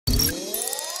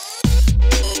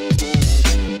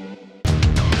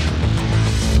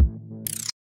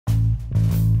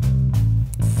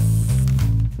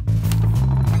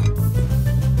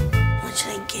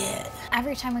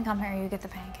come here, you get the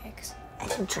pancakes. I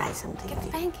should try something. Get the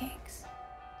pancakes.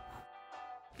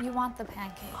 You want the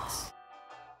pancakes.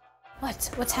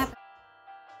 What's happening?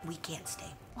 We can't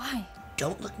stay. Why?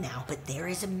 Don't look now, but there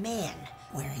is a man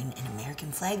wearing an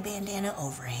American flag bandana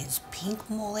over his pink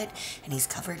mullet, and he's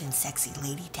covered in sexy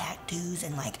lady tattoos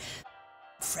and like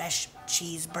fresh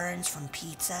cheese burns from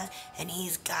pizza, and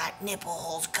he's got nipple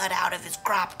holes cut out of his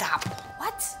crop top.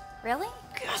 What? Really?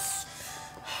 Yes.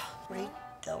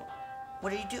 What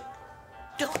do you do?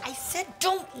 Don't, I said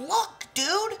don't look,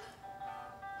 dude.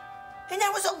 And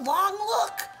that was a long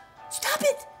look. Stop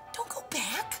it. Don't go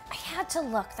back. I had to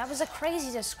look. That was a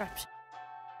crazy description.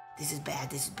 This is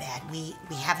bad. We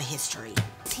have a history.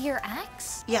 Is he your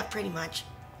ex? Yeah, pretty much.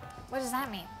 What does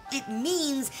that mean? It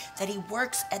means that he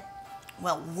worked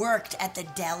at the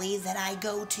deli that I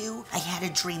go to. I had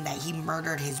a dream that he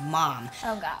murdered his mom.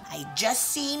 Oh, God. I just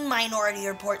seen Minority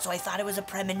Report, so I thought it was a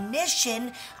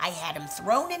premonition. I had him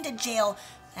thrown into jail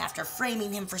after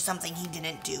framing him for something he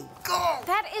didn't do. Go!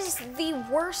 That is the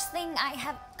worst thing I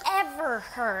have ever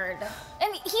heard.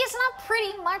 And he's not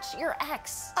pretty much your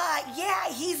ex. Yeah,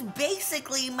 he's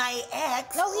basically my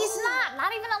ex. No, he's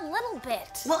not even a little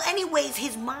bit. Well, anyways,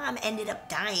 his mom ended up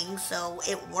dying, so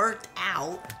it worked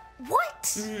out. What?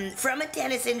 From a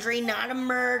tennis injury, not a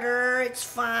murder. It's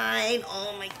fine.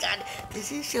 Oh my God,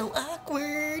 this is so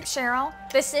awkward. Cheryl,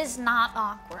 this is not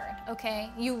awkward,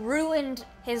 okay? You ruined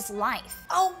his life.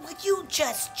 Oh, would you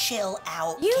just chill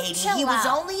out, Katie? He was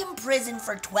only in prison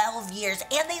for 12 years,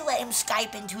 and they let him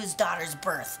Skype into his daughter's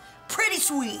birth. Pretty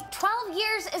sweet. 12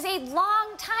 years is a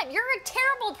long time. You're a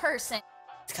terrible person.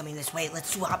 It's coming this way.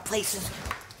 Let's swap places.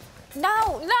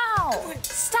 No.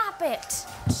 Stop it.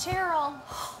 Cheryl.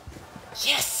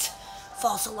 Yes!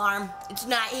 False alarm. It's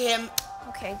not him.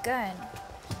 Okay, good.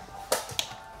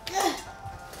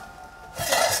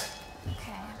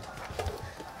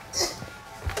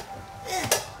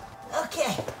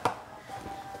 Okay.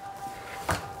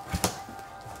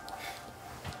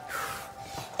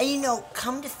 And you know,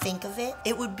 come to think of it,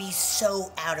 it would be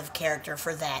so out of character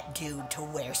for that dude to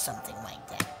wear something like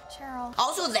that. Cheryl.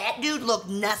 Also, that dude looked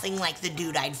nothing like the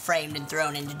dude I'd framed and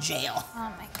thrown into jail.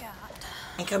 Oh my God.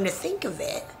 And come to think of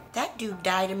it, that dude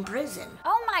died in prison.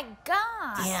 Oh my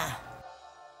God. Yeah.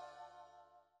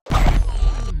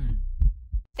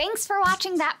 Thanks for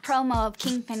watching that promo of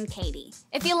Kingpin Katie.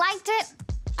 If you liked it,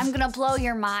 I'm gonna blow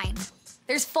your mind.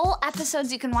 There's full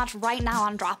episodes you can watch right now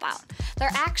on Dropout.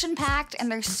 They're action-packed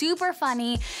and they're super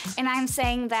funny, and I'm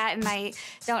saying that and I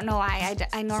don't know why.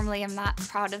 I normally am not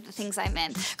proud of the things I'm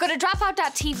in. Go to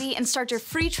dropout.tv and start your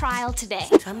free trial today.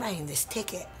 So I'm writing this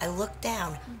ticket. I looked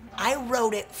down. I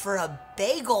wrote it for a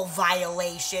bagel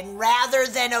violation rather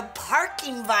than a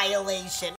parking violation.